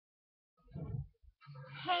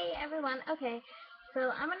Hey everyone, okay, so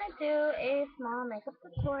I'm gonna do a small makeup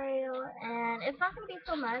tutorial and it's not gonna be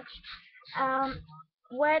so much.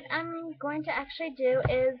 What I'm going to actually do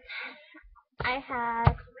is I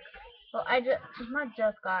had, well, I just, not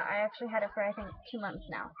just got, I actually had it for I think 2 months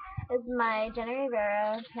now. It's my Jenni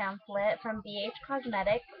Rivera pamphlet from BH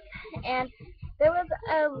Cosmetics, and there was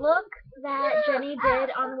a look that Jenni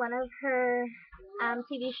did on one of her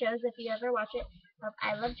TV shows, if you ever watch it, of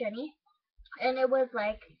I Love Jenni. And it was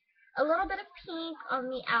like a little bit of pink on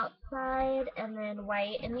the outside and then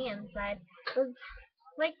white in the inside. It was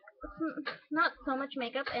like not so much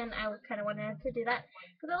makeup, and I kind of wanted to do that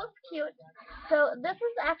because it looks cute. So this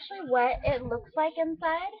is actually what it looks like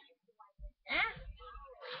inside.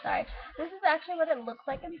 Sorry. This is actually what it looks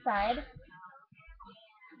like inside,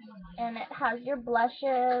 and it has your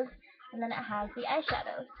blushes, and then it has the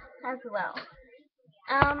eyeshadows as well.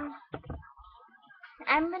 Um,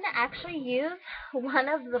 I'm going to actually use one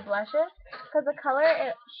of the blushes because the color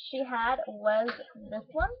she had was this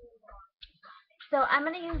one. So I'm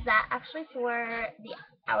going to use that actually for the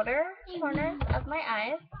outer corners of my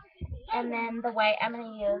eyes. And then the white I'm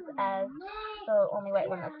going to use as the only white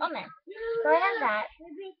one that's on there. So I have that.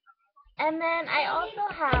 And then I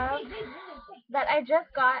also have that I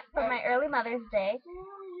just got from my early Mother's Day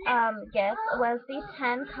gift was the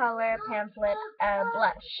 10 color pamphlet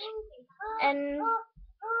blush. And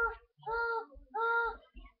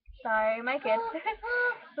sorry, my kid.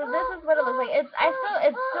 So this is what it looks like.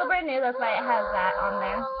 It's still brand new. That's why it has that on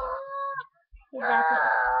there. So that's what.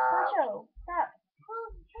 Poncho, stop.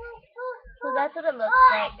 So that's what it looks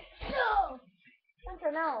like.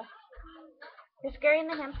 Poncho, no. You're scaring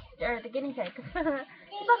the hamster, or the guinea pig. It's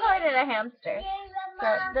also already a hamster. So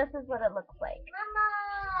this is what it looks like.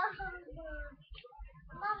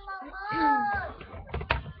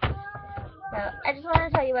 So I just wanted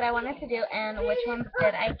to tell you what I wanted to do and which ones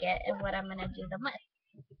did I get and what I'm gonna do them with.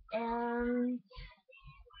 And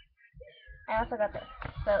I also got this.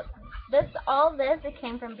 So all this, it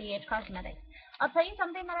came from BH Cosmetics. I'll tell you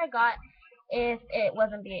something that I got if it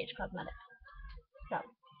wasn't BH Cosmetics. So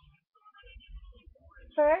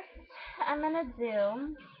first, I'm gonna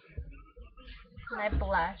do my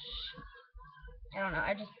blush. I don't know.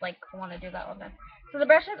 I just want to do that one then. So the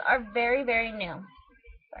brushes are very, very new.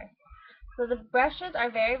 Sorry. So the brushes are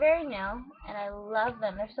very, very new, and I love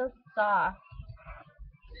them. They're so soft.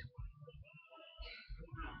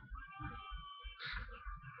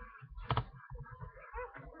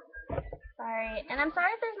 Sorry, and I'm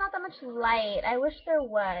sorry if there's not that much light. I wish there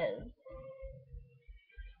was.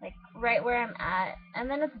 Like, right where I'm at. And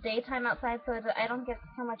then it's daytime outside, so I don't get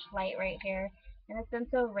so much light right here. And it's been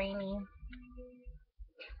so rainy.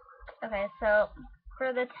 Okay, so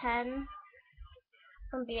for the 10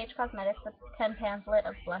 from BH Cosmetics, the 10 pamphlet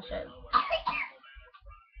of blushes.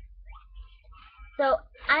 So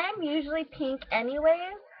I am usually pink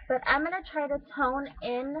anyways, but I'm going to try to tone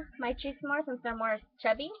in my cheeks more since they're more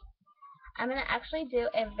chubby. I'm going to actually do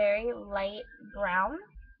a very light brown,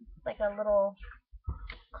 like a little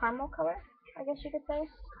caramel color, I guess you could say.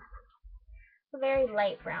 It's a very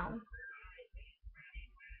light brown.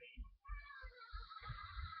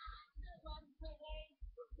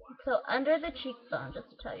 So under the cheekbone, just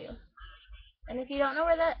to tell you. And if you don't know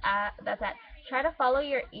where that's at, try to follow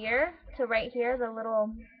your ear to right here, the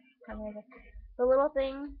little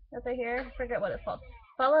thing that's right here. I forget what it's called.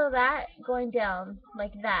 Follow that going down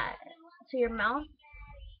like that to your mouth.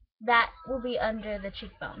 That will be under the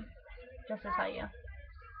cheekbone, just to tell you.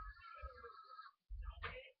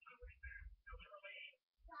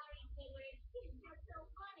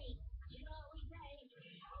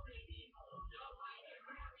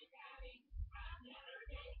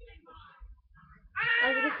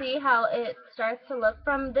 As you can see how it starts to look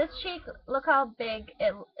from this cheek, look how big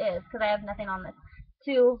it is, because I have nothing on this,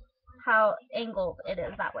 to how angled it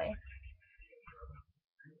is that way.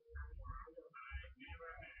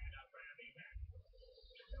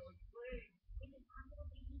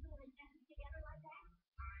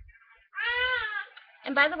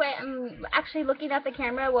 And by the way, I'm actually looking at the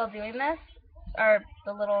camera while doing this, or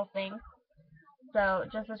the little thing, so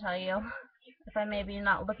just to tell you, if I maybe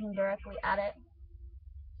not looking directly at it.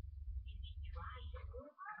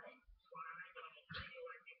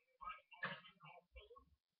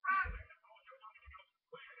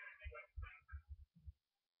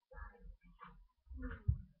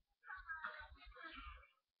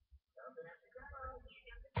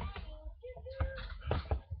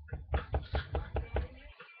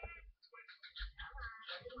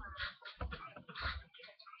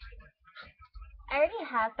 I already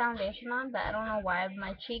have foundation on, but I don't know why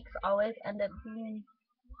my cheeks always end up being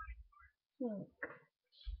pink.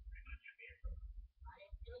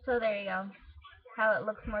 So there you go. How it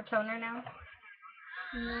looks more toner now.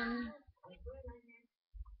 And then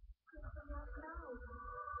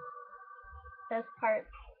this part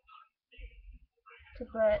to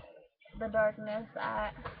put the darkness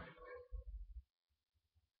at.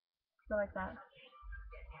 So like that.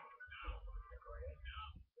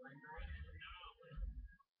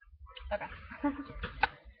 Okay.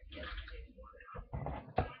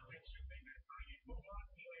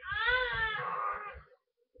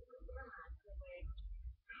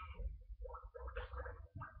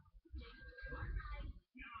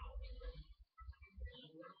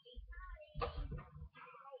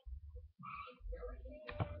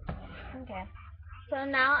 Okay. So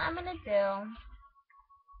now I'm gonna do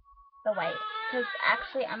the white, because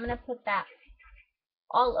actually I'm gonna put that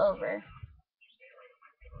all over.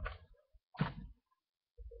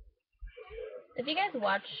 If you guys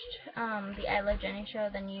watched the I Love Jenny show,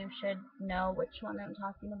 then you should know which one I'm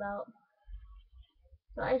talking about.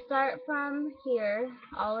 So I start from here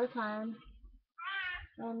all the time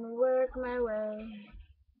and work my way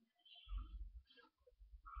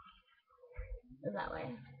that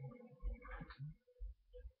way.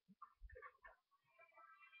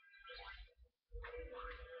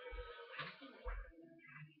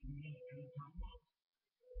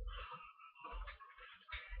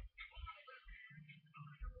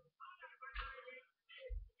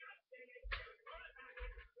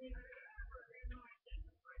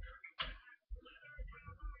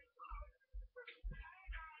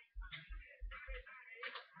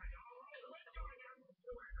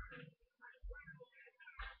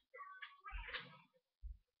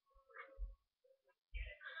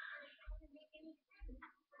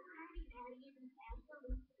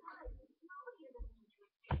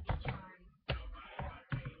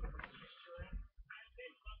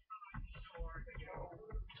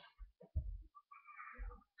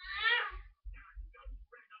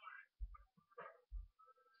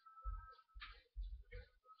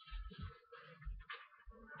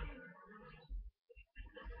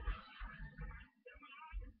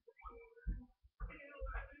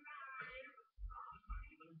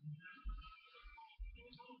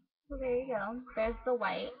 So there you go. There's the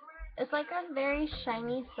white. It's like a very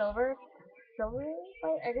shiny silvery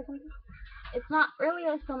white, I guess. It's not really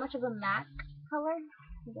so much of a matte color.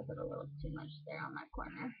 I think I put a little too much there on that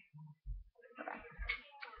corner. Okay.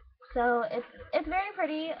 So it's very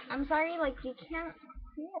pretty. I'm sorry, like you can't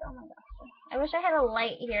see it. Oh my gosh. I wish I had a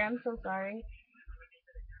light here. I'm so sorry.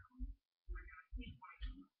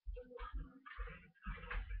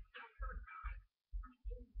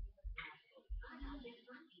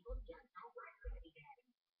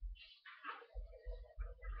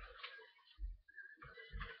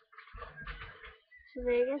 So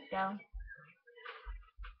there you guys go.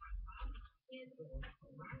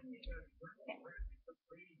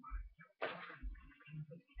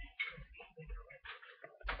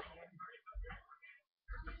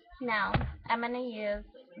 Now I'm gonna use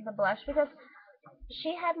the blush because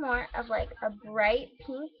she had more of like a bright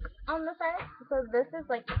pink on the side. So this is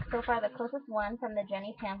like so far the closest one from the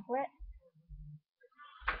Jenny pamphlet.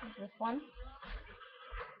 Is this one.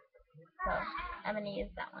 So I'm gonna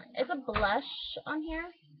use that one. It's a blush on here,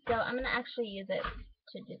 so I'm gonna actually use it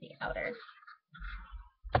to do the outer.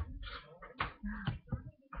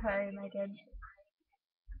 Sorry, my good.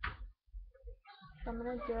 So I'm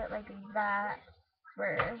gonna do it like that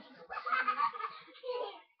first,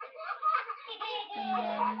 and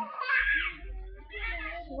then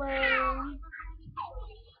swirl.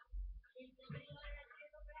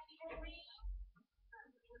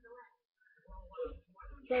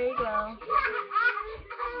 There you go.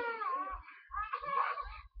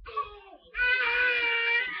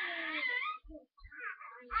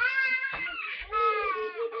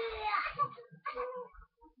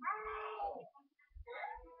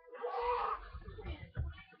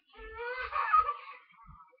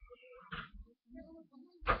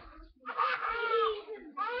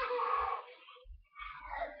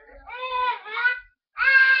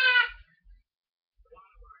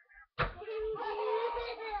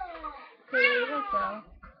 There you go.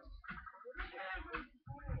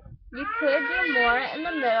 You could do more in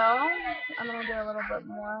the middle. I'm gonna do a little bit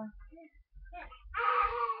more,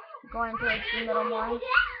 going towards the middle more.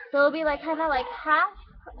 So it'll be like kind of like half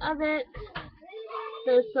of it,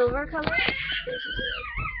 the silver color,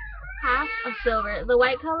 half of silver, the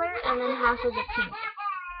white color, and then half of the pink.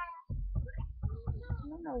 I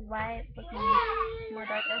don't know why it's looking more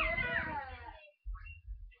darker.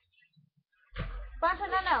 Bonta,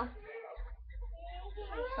 no.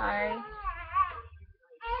 Sorry.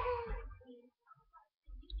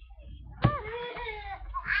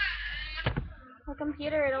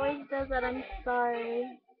 computer, it always does that. I'm sorry.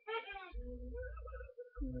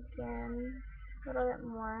 Again, a little bit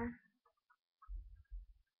more.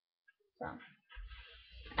 So,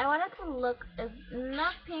 I want it to look as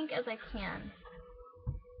not pink as I can.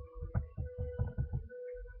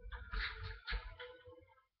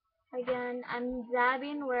 Again, I'm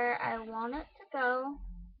dabbing where I want it to go,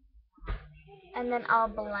 and then I'll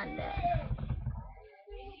blend it.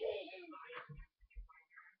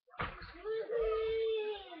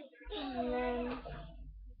 And then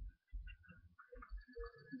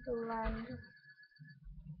blend.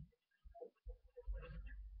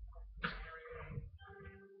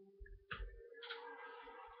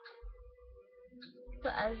 So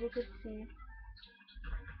as you can see,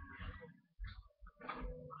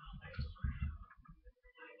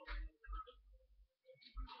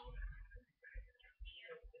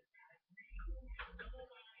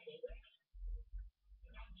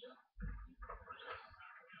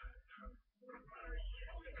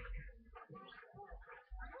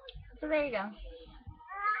 so there you go.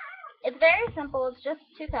 It's very simple. It's just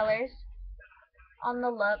two colors on the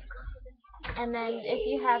look, and then if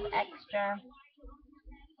you have extra,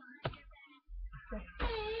 just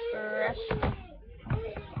brush.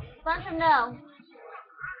 Sponge, no.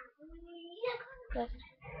 Just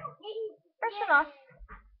brush it off.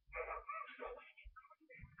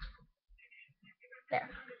 There.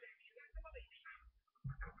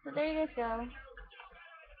 So there you go.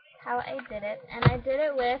 How I did it, and I did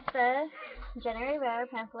it with the Jenni Rivera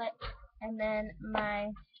pamphlet, and then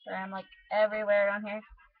I'm like everywhere on here,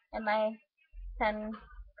 and my 10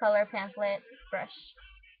 color pamphlet brush.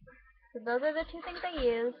 So those are the two things I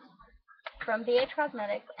used from BH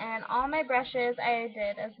Cosmetics, and all my brushes I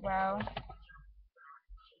did as well.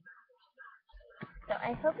 So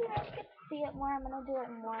I hope you guys get to see it more. I'm gonna do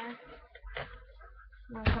it more.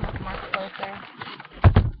 I'm gonna come up more closer.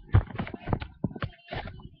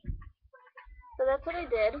 So that's what I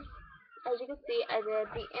did. As you can see, I did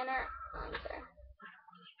the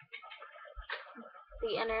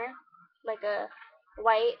inner, like a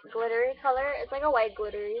white glittery color. It's like a white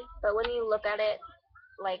glittery, but when you look at it,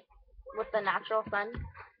 like with the natural sun,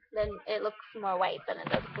 then it looks more white than it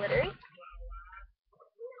does glittery.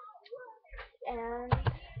 And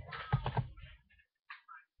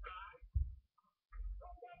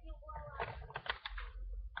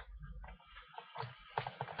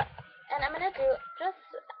I'm gonna do just,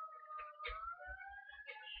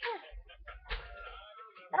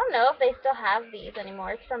 I don't know if they still have these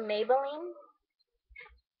anymore. It's from Maybelline.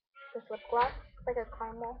 This lip gloss. It's like a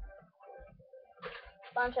caramel.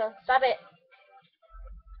 Bancho, stop it.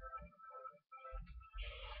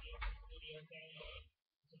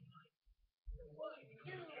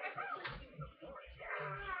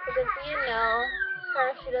 Because if you know her,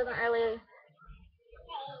 she doesn't really.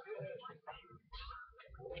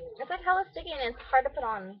 It's like hella sticky and it's hard to put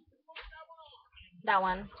on that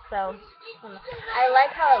one. So I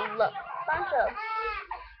like how it looks. Bancho.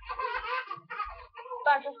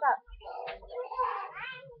 Bancho, stop.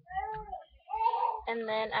 And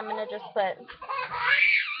then I'm gonna just put.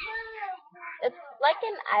 It's like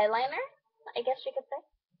an eyeliner, I guess you could say.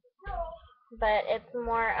 But it's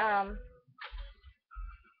more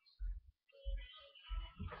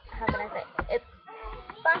how can I say? It's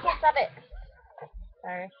Bancho, stop it.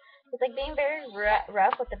 Sorry. It's like being very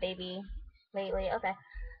rough with the baby lately. Okay.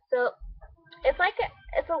 So it's like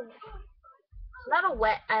it's not a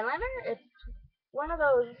wet eyeliner. It's one of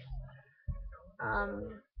those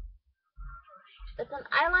it's an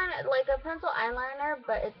eyeliner, like a pencil eyeliner,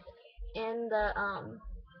 but it's in the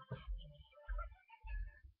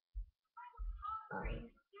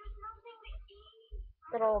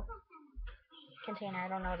little container. I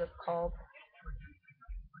don't know what it's called.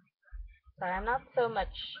 Sorry, I'm not so much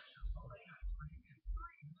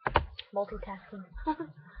multitasking.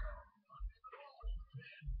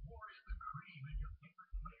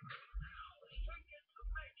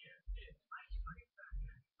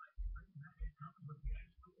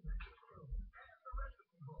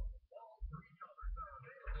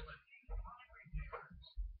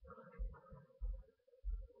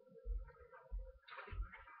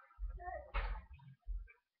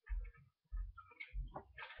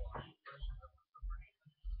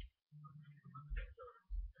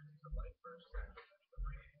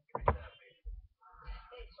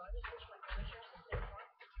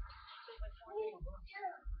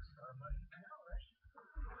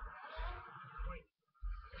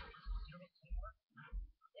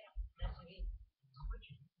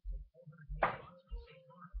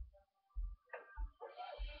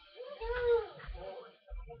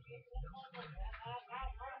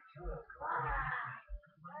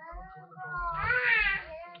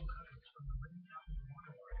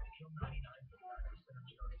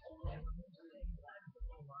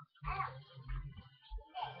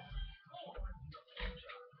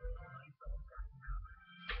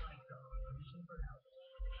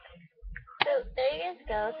 So there you guys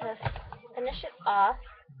go to finish it off.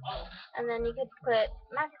 And then you could put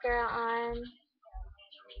mascara on.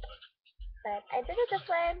 But I did it this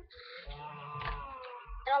way. And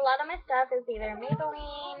a lot of my stuff is either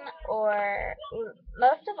Maybelline or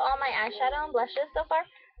most of all my eyeshadow and blushes so far.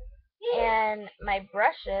 And my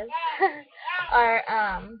brushes are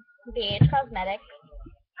BH Cosmetics.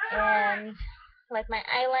 And like my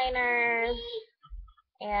eyeliners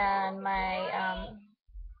and my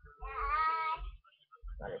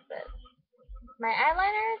what is this? My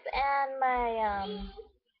eyeliners and my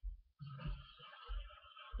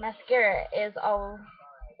mascara is all.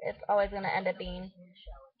 It's always gonna end up being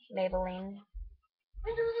Maybelline.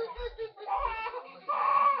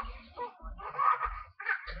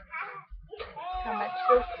 How much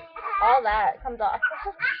this all that comes off.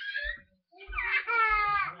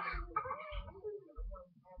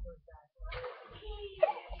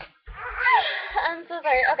 I'm so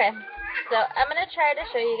sorry. Okay, so I'm gonna try to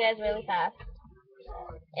show you guys really fast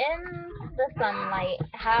in the sunlight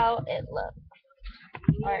how it looks,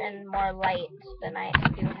 or in more light than I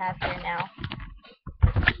do have here now.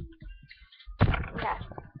 Yeah.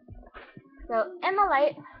 So in the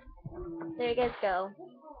light, there you guys go.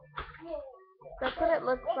 That's what it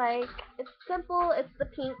looks like. It's simple. It's the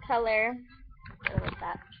pink color. What was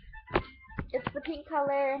that? It's the pink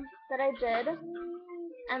color that I did,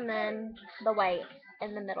 and then the white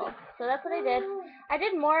in the middle. So that's what I did. I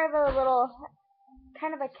did more of a little,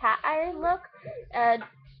 kind of a cat eye look.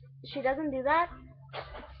 She doesn't do that,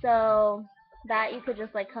 so that you could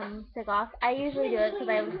just like come take off. I usually do it because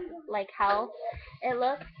I like how it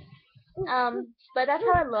looks. But that's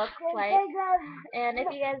how it looks like. And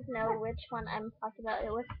if you guys know which one I'm talking about,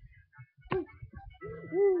 it was.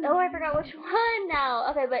 Oh, I forgot which one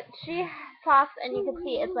now. Okay, but she talks, and you can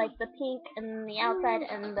see it's like the pink in the outside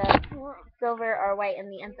and the silver or white in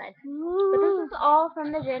the inside. But this is all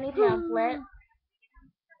from the Jenni pamphlet,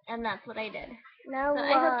 and that's what I did. So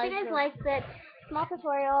I hope you guys liked it. Small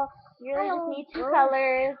tutorial. You really just need 2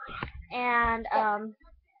 colors and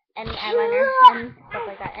any eyeliner and stuff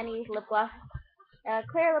like that. Any lip gloss.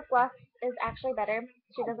 Clear lip gloss is actually better.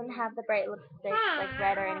 She doesn't have the bright lipstick like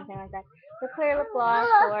red or anything like that. The clear lip gloss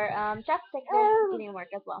or chapstick will even work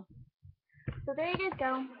as well. So there you guys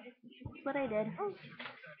go. That's what I did.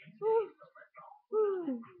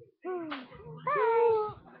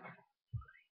 Bye.